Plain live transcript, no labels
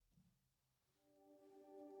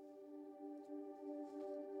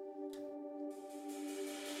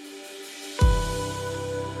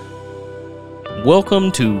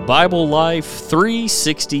Welcome to Bible Life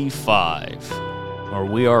 365, where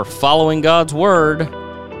we are following God's Word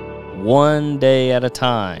one day at a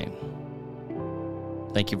time.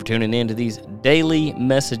 Thank you for tuning in to these daily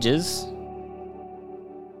messages.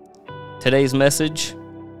 Today's message,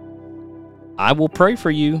 I will pray for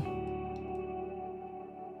you.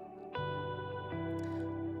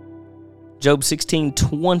 Job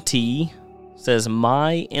 16:20 says,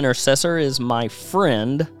 "My intercessor is my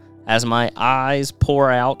friend, as my eyes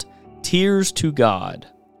pour out tears to God.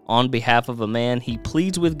 On behalf of a man, he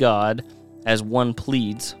pleads with God as one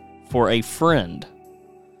pleads for a friend."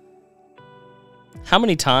 How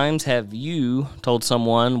many times have you told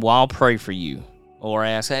someone, "Well, I'll pray for you," or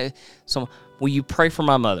ask, "Hey, will you pray for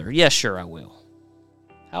my mother?" "Yes, sure, I will."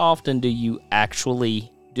 How often do you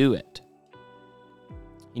actually do it?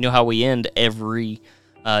 You know how we end every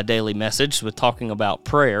daily message with talking about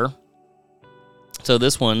prayer. So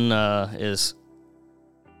this one is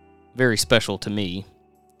very special to me.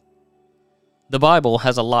 The Bible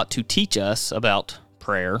has a lot to teach us about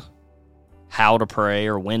prayer, how to pray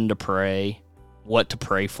or when to pray, what to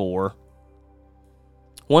pray for.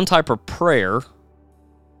 One type of prayer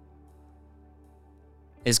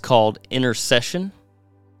is called intercession.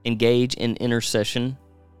 Engage in intercession,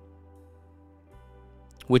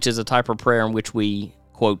 which is a type of prayer in which we,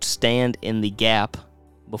 quote, stand in the gap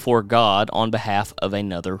before God on behalf of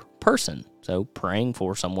another person. So praying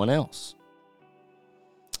for someone else.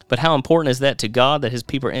 But how important is that to God that his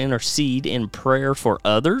people intercede in prayer for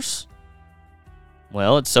others?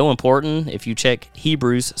 Well, it's so important if you check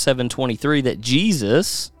Hebrews 7:23 that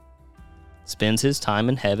Jesus spends his time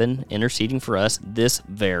in heaven interceding for us this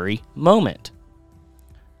very moment.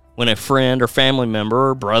 When a friend or family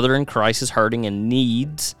member or brother in Christ is hurting and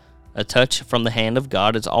needs a touch from the hand of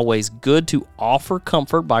God, it's always good to offer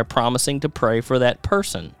comfort by promising to pray for that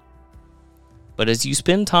person. But as you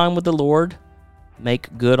spend time with the Lord,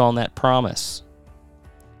 make good on that promise.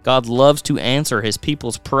 God loves to answer his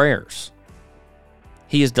people's prayers.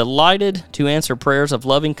 He is delighted to answer prayers of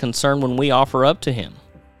loving concern when we offer up to him.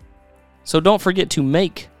 So don't forget to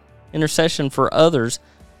make intercession for others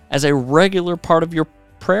as a regular part of your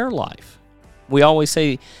prayer life. We always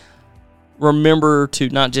say, remember to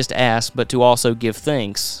not just ask, but to also give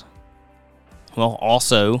thanks. Well,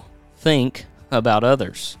 also think about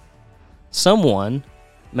others. Someone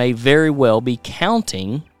may very well be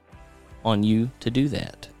counting on you to do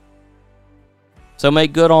that. So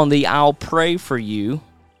make good on the "I'll pray for you"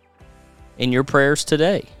 in your prayers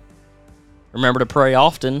today. Remember to pray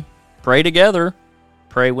often, pray together,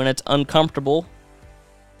 pray when it's uncomfortable.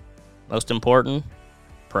 Most important,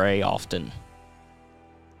 pray often.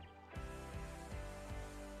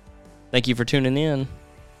 Thank you for tuning in.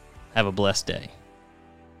 Have a blessed day.